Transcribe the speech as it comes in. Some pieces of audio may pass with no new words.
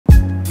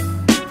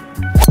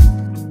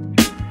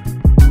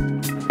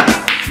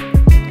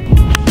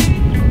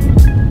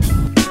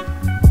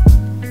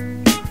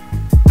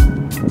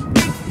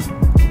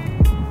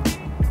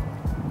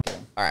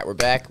We're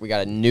back. We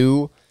got a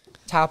new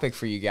topic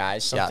for you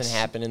guys. Something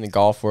happened in the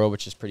golf world,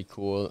 which is pretty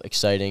cool,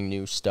 exciting,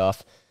 new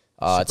stuff.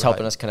 It's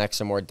helping us connect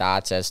some more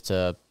dots as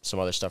to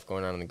some other stuff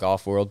going on in the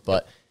golf world.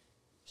 But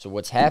so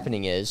what's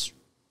happening is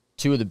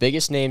two of the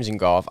biggest names in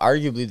golf,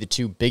 arguably the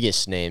two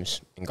biggest names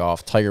in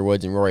golf, Tiger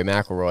Woods and Rory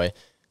McIlroy,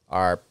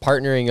 are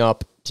partnering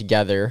up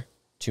together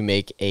to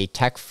make a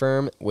tech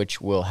firm which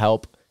will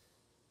help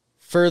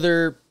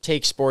further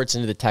take sports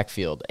into the tech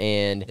field.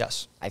 And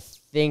I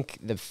think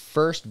the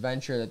first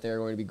venture that they're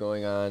going to be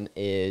going on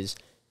is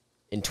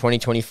in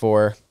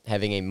 2024,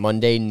 having a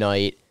Monday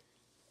night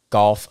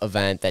golf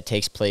event that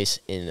takes place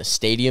in a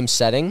stadium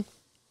setting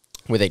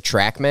with a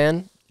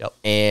TrackMan.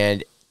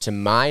 And to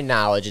my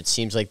knowledge, it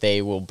seems like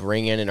they will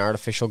bring in an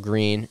artificial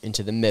green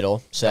into the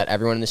middle so that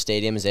everyone in the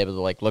stadium is able to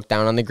like look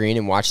down on the green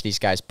and watch these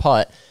guys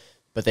putt.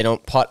 But they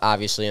don't putt,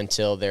 obviously,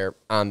 until they're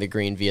on the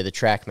green via the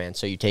TrackMan.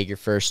 So you take your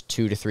first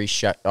 2 to 3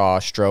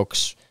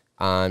 strokes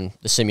on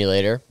the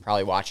simulator,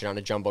 probably watch it on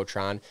a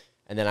Jumbotron,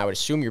 and then I would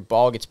assume your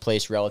ball gets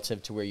placed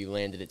relative to where you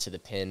landed it to the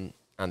pin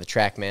on the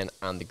TrackMan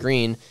on the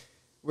green,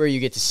 where you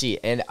get to see.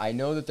 And I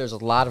know that there's a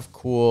lot of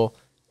cool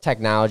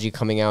technology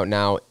coming out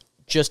now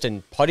just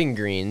in putting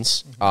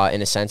greens,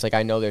 in a sense. Like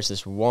I know there's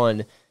this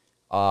one,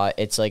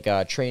 it's like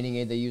a training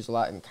aid they use a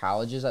lot in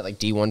colleges at like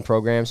D1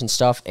 programs and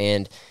stuff,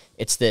 and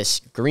it's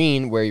this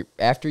green where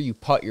after you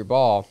putt your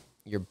ball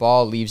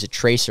leaves a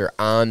tracer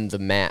on the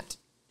mat.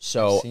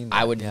 So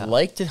I would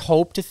like to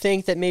hope to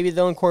think that maybe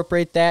they'll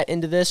incorporate that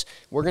into this.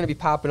 We're going to be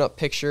popping up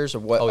pictures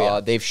of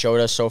what they've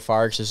showed us so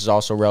far, because this is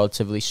also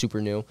relatively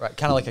super new. Right,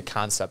 kind of like a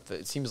concept.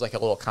 It seems like a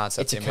little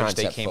concept image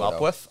they came up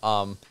with.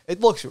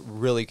 It looks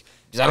really...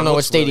 I don't know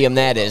what stadium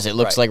that is. It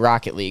looks like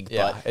Rocket League.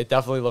 Yeah, but it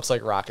definitely looks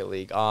like Rocket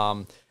League.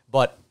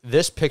 But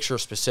this picture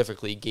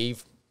specifically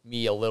gave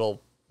me a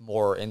little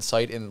more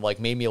insight and like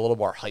made me a little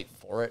more hyped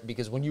for it,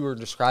 because when you were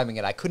describing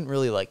it, I couldn't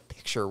really like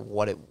picture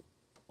what it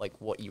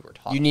what you were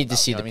talking about. You need to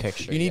see the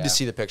picture. You need to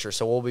see the picture,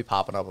 so we'll be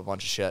popping up a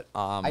bunch of shit.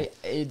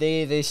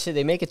 They say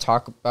they make it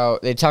talk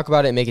about it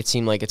and make it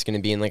seem like it's going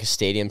to be in like a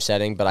stadium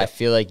setting, but I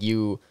feel like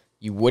you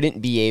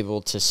wouldn't be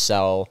able to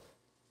sell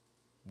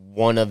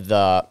one of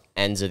the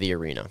ends of the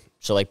arena.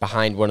 So like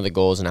behind one of the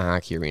goals in a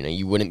hockey arena,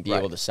 you wouldn't be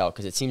able to sell,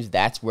 because it seems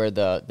that's where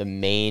the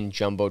main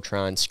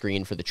Jumbotron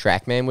screen for the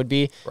TrackMan would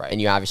be,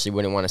 and you obviously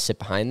wouldn't want to sit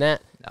behind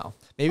that. No,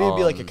 maybe it'd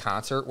be like a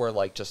concert where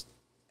like just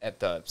at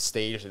the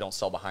stage they don't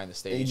sell behind the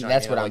stage.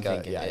 That's what I'm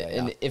thinking.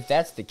 And if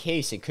that's the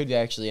case, it could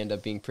actually end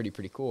up being pretty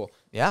cool.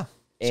 Yeah,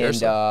 and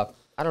seriously. I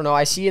don't know.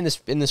 I see in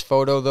this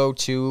photo though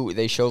too,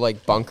 they show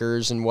like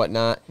bunkers and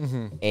whatnot,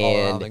 and all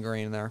around the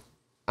green there.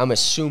 I'm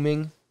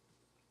assuming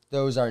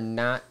those are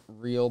not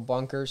real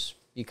bunkers,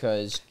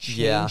 because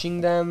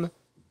changing them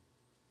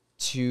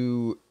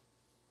to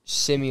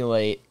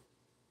simulate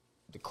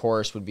the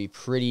course would be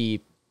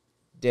pretty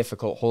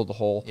difficult, hole to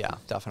hole. Yeah,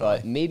 definitely.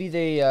 But maybe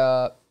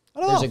they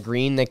there's a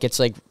green that gets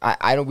like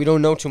we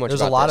don't know too much.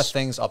 There's about a lot this. of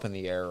things up in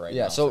the air right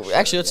now. Yeah. So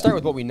actually, let's start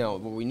with what we know.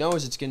 What we know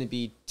is it's going to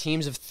be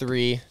teams of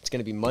 3. It's going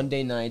to be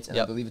Monday nights, and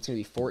I believe it's going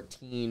to be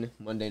 14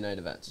 Monday night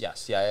events.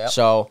 Yes.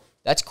 So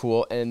that's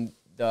cool. And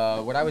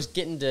what I was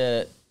getting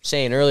to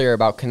saying earlier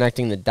about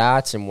connecting the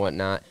dots and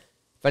whatnot,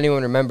 if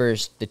anyone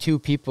remembers, the two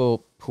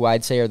people who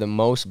I'd say are the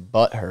most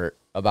butthurt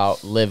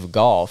about live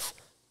golf,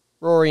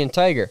 Rory and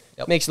Tiger.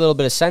 Makes a little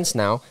bit of sense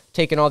now.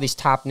 Taking all these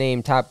top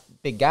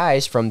big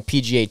guys from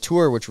PGA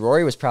Tour, which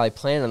Rory was probably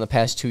planning on the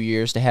past 2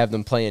 years to have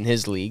them play in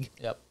his league,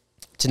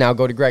 to now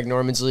go to Greg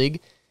Norman's league.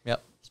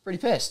 He's pretty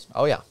pissed.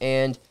 Oh, yeah.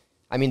 And,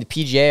 I mean, the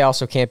PGA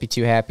also can't be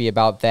too happy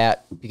about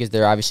that, because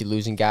they're obviously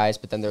losing guys,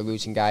 but then they're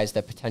losing guys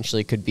that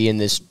potentially could be in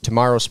this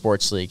Tomorrow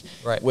Sports League,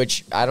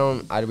 which we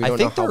don't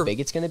know how big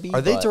it's going to be.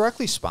 Are they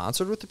directly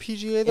sponsored with the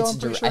PGA,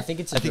 though? I think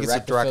it's a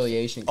direct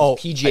affiliation.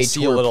 PGA I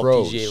see a little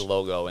Pros. PGA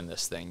logo in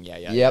this thing.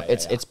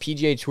 It's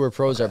PGA Tour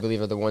Pros, I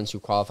believe, are the ones who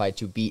qualify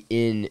to be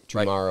in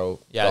Tomorrow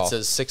Golf. It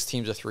says 6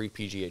 teams of 3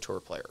 PGA Tour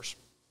players.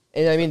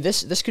 And, I mean,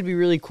 this could be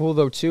really cool,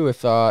 though, too,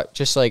 if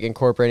just, like,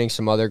 incorporating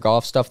some other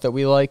golf stuff that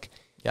we like.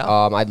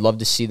 I'd love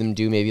to see them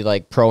do maybe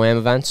like pro-am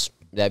events.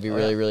 That'd be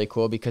really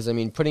cool, because I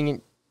mean,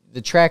 putting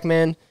the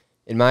TrackMan,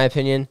 in my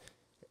opinion,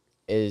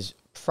 is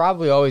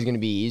probably always going to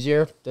be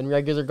easier than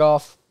regular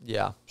golf.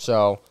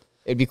 So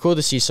it'd be cool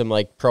to see some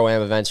like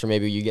pro-am events where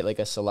maybe you get like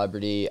a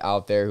celebrity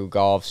out there who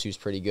golfs, who's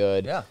pretty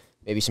good.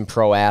 Maybe some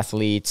pro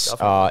athletes,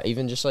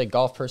 even just like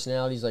golf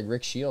personalities like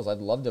Rick Shields. I'd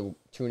love to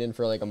tune in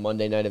for like a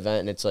Monday night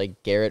event, and it's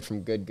like Garrett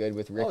from Good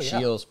with Rick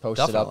Shields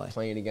posted up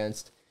playing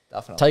against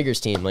Tiger's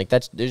team. Like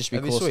there'd just be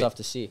cool stuff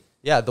to see.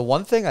 Yeah, the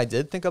one thing I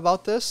did think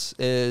about this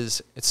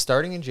is it's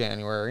starting in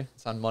January.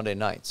 It's on Monday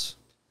nights.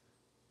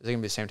 Is it going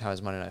to be the same time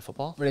as Monday Night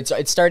Football? But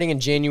it's starting in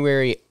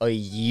January, a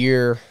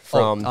year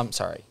from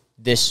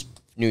this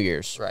New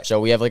Year's. Right.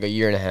 So we have like a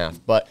year and a half.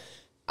 But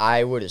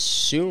I would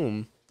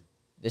assume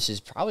this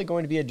is probably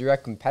going to be a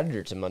direct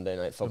competitor to Monday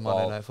Night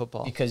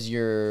Football. Because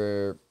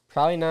you're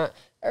probably not...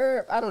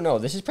 I don't know.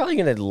 This is probably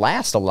going to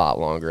last a lot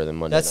longer than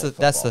Monday Night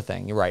Football. That's the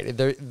thing. You're right.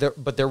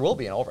 But there will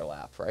be an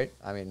overlap, right?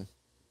 I mean,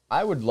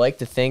 I would like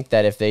to think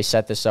that if they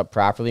set this up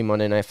properly,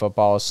 Monday Night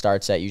Football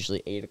starts at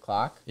usually 8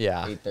 o'clock.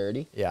 Yeah.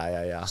 8:30.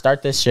 Yeah.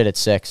 Start this shit at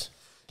 6.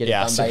 Get it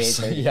done by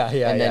seriously. 8:30.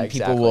 Yeah, and then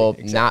people will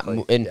not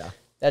move. And yeah.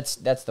 that's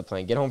the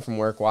plan. Get home from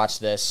work, watch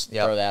this,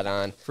 throw that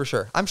on. For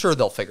sure. I'm sure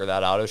they'll figure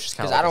that out. It's just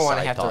kind of I don't want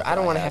to have to. I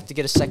don't want to have to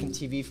get a second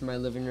TV for my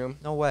living room.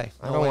 No way.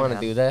 I don't want to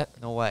do that.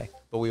 No way.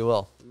 But we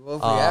will. We will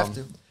if we have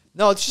to.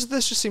 No,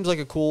 this just seems like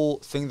a cool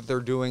thing that they're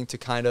doing to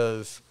kind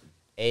of,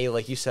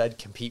 like you said,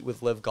 compete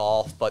with Live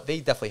Golf. But they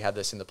definitely had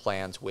this in the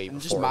plans way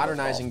before. Just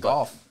modernizing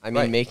golf. I mean,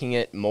 Right. making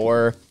it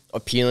more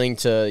appealing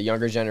to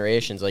younger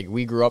generations. Like,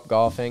 we grew up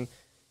golfing,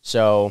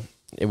 so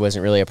it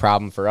wasn't really a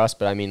problem for us.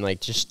 But I mean,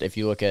 like, just if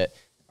you look at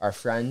our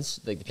friends,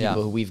 like the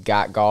people who we've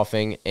got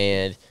golfing,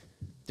 and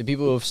the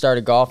people who have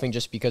started golfing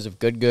just because of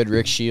Good,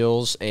 Rick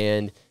Shields,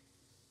 and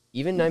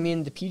even, I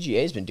mean, the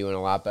PGA's been doing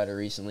a lot better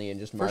recently, and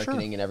just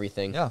marketing and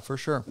everything. Yeah, for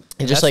sure.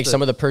 And just like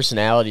some of the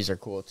personalities are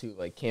cool too,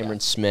 like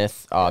Cameron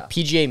Smith.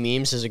 PGA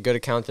Memes is a good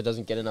account that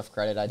doesn't get enough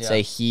credit. I'd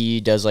say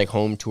he does like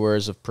home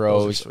tours of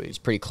pros. He's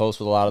pretty close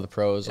with a lot of the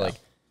pros. Yeah. Like,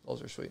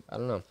 those are sweet. I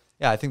don't know.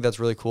 Yeah, I think that's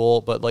really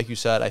cool. But like you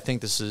said, I think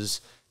this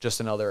is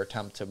just another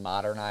attempt to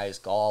modernize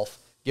golf,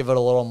 give it a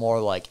little more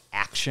like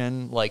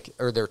action, like,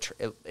 or they're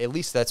at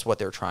least that's what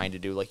they're trying to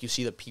do. Like, you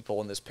see the people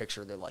in this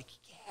picture, they're like,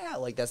 yeah,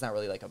 like that's not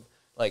really like a.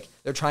 Like,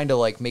 they're trying to,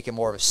 like, make it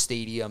more of a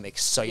stadium,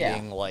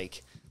 exciting,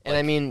 and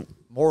I mean,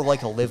 more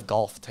like a Live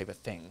Golf type of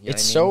thing. You know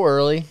it's what I mean? so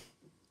early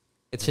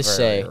It's to very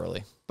say.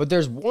 early. But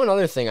there's one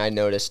other thing I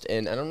noticed,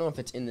 and I don't know if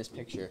it's in this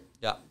picture.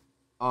 Yeah.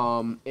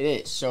 It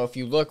is. So if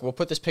you look, we'll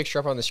put this picture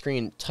up on the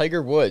screen.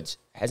 Tiger Woods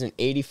has an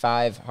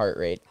 85 heart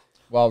rate,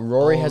 while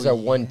Rory has a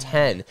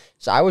 110.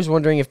 So I was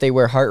wondering if they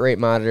wear heart rate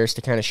monitors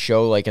to kind of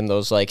show, like, in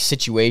those, like,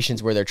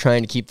 situations where they're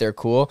trying to keep their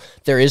cool,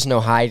 there is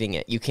no hiding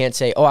it. You can't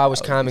say, oh, I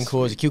was calm and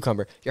cool as a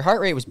cucumber. Your heart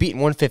rate was beating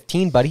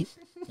 115, buddy.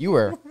 You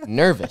were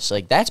nervous.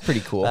 Like, that's pretty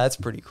cool. That's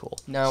pretty cool.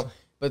 Now,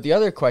 but the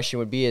other question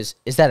would be is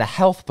that a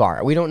health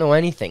bar? We don't know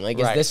anything. Like,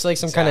 is this like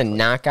some kind of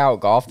knockout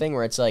golf thing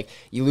where it's like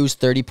you lose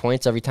 30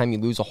 points every time you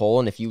lose a hole,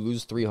 and if you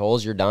lose 3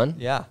 holes, you're done?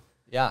 Yeah.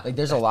 Yeah. Like,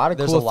 there's a lot of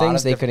cool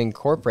things they could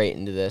incorporate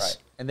into this. Right.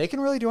 And they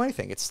can really do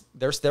anything.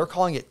 They're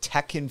calling it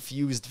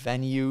tech-infused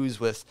venues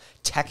with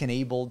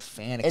tech-enabled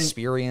fan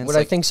experience. What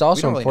I think is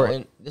also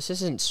important, this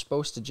isn't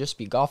supposed to just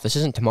be golf. This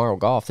isn't tomorrow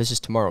golf. This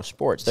is tomorrow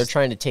sports. They're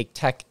trying to take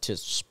tech to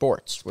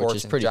sports, which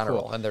is pretty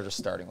cool. And they're just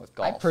starting with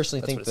golf. I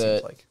personally think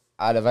that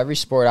out of every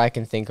sport I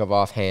can think of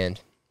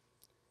offhand,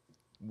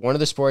 one of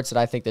the sports that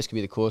I think this could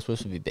be the coolest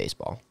with would be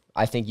baseball.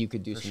 I think you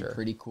could do some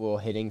pretty cool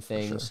hitting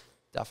things. Sure.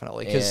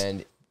 Definitely.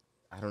 And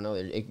I don't know,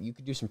 you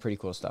could do some pretty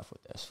cool stuff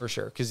with this. For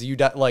sure. Because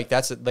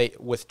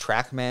with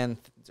TrackMan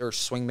or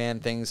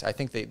Swingman things, I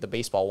think the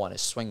baseball one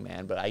is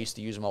Swingman, but I used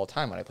to use them all the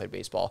time when I played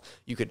baseball.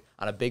 You could,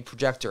 on a big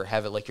projector,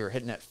 have it like you're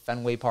hitting at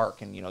Fenway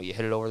Park, and, you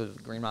hit it over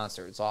the Green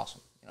Monster. It's awesome.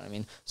 You know what I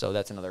mean? So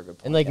that's another good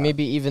point. And, like,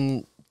 maybe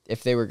even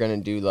if they were going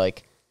to do,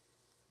 like,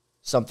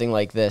 something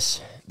like this,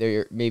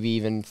 they maybe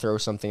even throw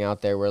something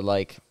out there where,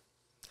 like,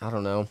 I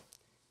don't know,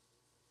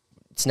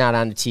 it's not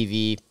on the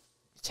TV,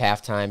 it's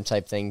halftime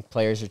type thing,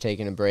 players are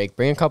taking a break,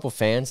 bring a couple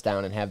fans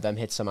down and have them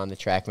hit some on the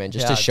TrackMan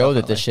just to show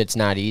that this shit's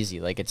not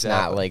easy. Like, it's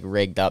not, like,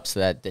 rigged up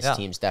so that this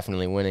team's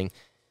definitely winning.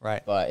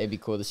 Right. But it'd be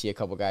cool to see a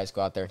couple guys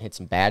go out there and hit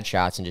some bad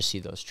shots and just see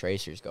those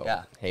tracers go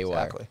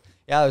haywire. Exactly.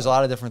 Yeah, there's a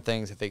lot of different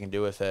things that they can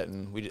do with it,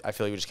 and I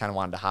feel like we just kind of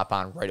wanted to hop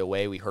on right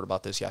away. We heard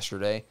about this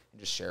yesterday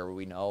and just share what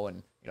we know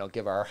and,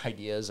 give our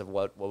ideas of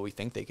what we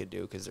think they could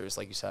do, because there's,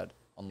 like you said,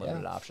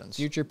 unlimited options.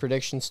 Future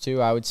predictions,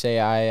 too, I would say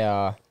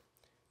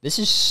this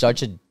is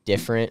such a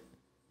different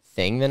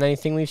thing than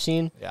anything we've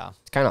seen. Yeah.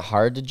 It's kind of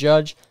hard to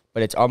judge,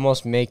 but it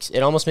almost makes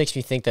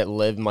me think that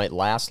Live might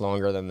last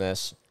longer than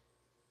this,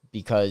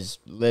 because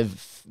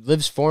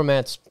Live's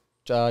format's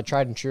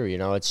tried and true.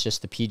 It's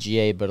just the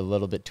PGA but a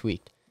little bit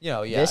tweaked.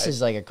 This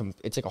is like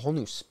it's like a whole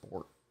new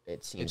sport.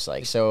 It seems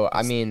like. So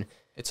I mean,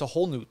 it's a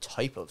whole new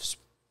type of.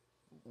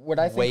 What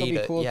I think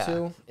will be cool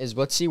too is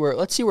let's see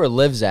where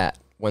Live's at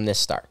when this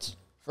starts.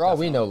 For all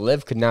we know,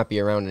 Live could not be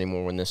around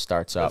anymore when this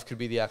starts up. Live could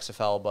be the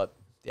XFL, but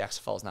the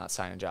XFL is not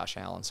signing Josh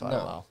Allen, so I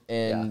don't know.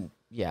 And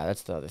yeah,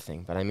 that's the other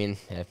thing. But I mean,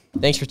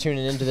 thanks for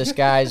tuning into this,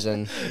 guys.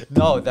 And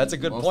no, that's a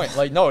good point.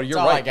 Like, no, you're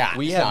right.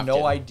 We have no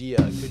kidding. idea.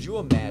 Could you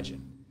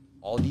imagine?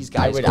 All these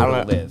guys go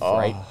to Live,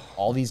 right?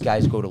 All these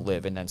guys go to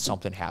Live, and then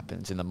something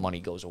happens, and the money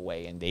goes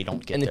away, and they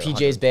don't get. And the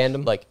PJ's banned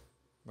them. Like,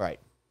 right?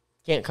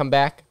 Can't come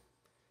back.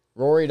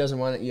 Rory doesn't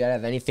want you to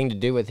have anything to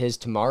do with his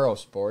tomorrow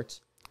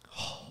sports.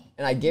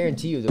 And I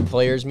guarantee you, the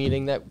players'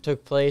 meeting that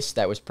took place,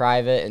 that was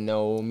private and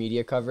no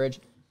media coverage,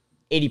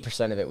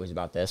 80% of it was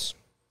about this.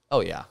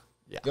 Oh yeah,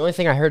 yeah. The only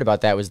thing I heard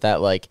about that was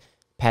that, like,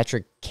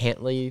 Patrick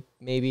Cantley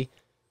maybe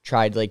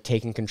tried, like,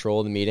 taking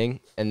control of the meeting,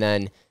 and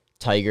then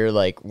Tiger,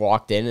 like,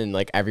 walked in and,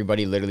 like,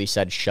 everybody literally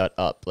said, shut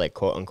up, like,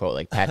 quote unquote,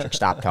 like, Patrick,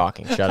 stop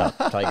talking, shut up,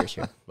 Tiger's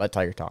here, let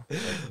Tiger talk.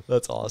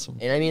 That's awesome.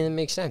 And I mean, it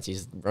makes sense.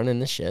 He's running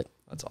this shit.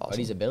 That's awesome. But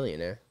he's a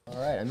billionaire. All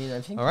right. I mean,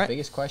 I think the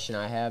biggest question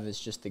I have is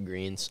just the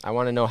greens. I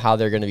want to know how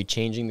they're going to be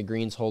changing the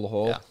greens hole to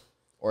hole,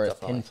 or if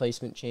pin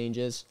placement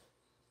changes.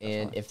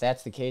 And if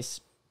that's the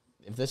case,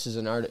 if this is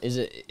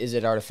is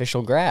it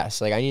artificial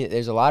grass? Like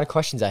there's a lot of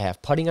questions I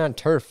have. Putting on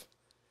turf.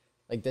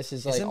 Like this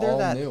is like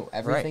all new.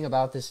 Everything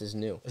about this is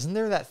new. Isn't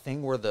there that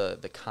thing where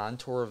the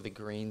contour of the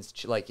greens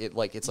it's like a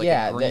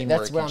green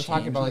that's what I'm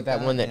talking about. Like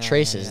that one that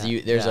traces.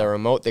 There's a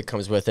remote that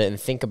comes with it,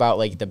 and think about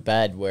like the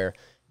bed where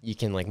you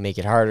can like make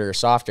it harder or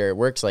softer. It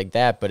works like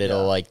that, but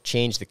it'll like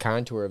change the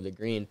contour of the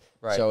green.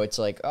 Right. So it's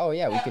like, oh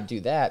yeah, we could do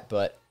that,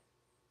 but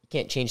you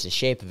can't change the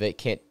shape of it.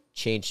 Can't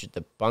change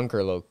the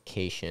bunker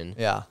location.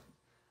 Yeah,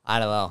 I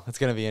don't know. It's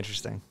gonna be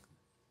interesting.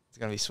 It's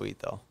gonna be sweet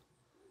though.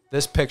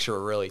 This picture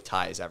really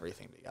ties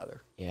everything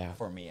together. Yeah.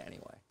 For me,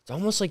 anyway. It's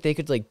almost like they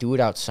could, like, do it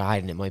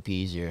outside, and it might be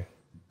easier.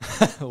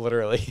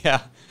 Literally,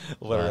 yeah.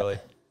 Literally.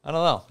 I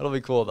don't know. It'll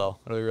be cool, though.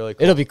 It'll be really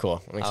cool. It'll be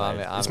cool. I'm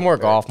excited. It's more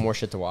golf, more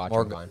shit to watch.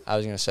 I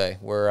was going to say,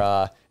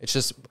 it's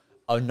just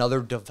another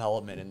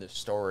development in the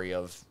story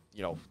of,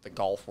 you know, the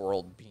golf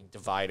world being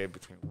divided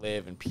between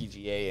LIV and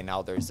PGA, and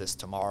now there's this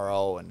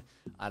tomorrow, and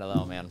I don't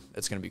know, man.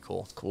 It's going to be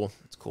cool. Cool.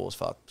 It's cool as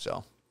fuck.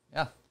 So,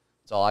 yeah.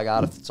 That's all I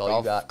got. That's all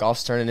you got.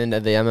 Golf's turning into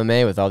the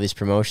MMA with all these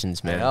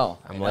promotions, man. I know.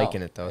 I'm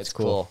liking it, though. It's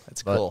cool.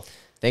 It's cool.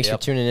 Thanks for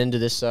tuning into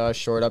this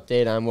short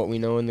update on what we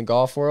know in the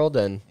golf world.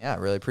 And yeah, I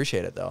really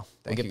appreciate it, though.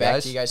 We'll get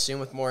back to you guys soon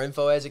with more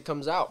info as it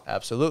comes out.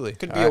 Absolutely.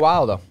 Could be a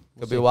while, though.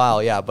 Could be a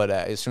while, yeah. But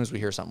as soon as we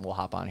hear something, we'll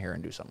hop on here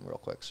and do something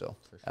real quick. So,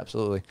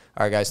 absolutely.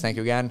 All right, guys. Thank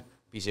you again.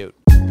 Peace out.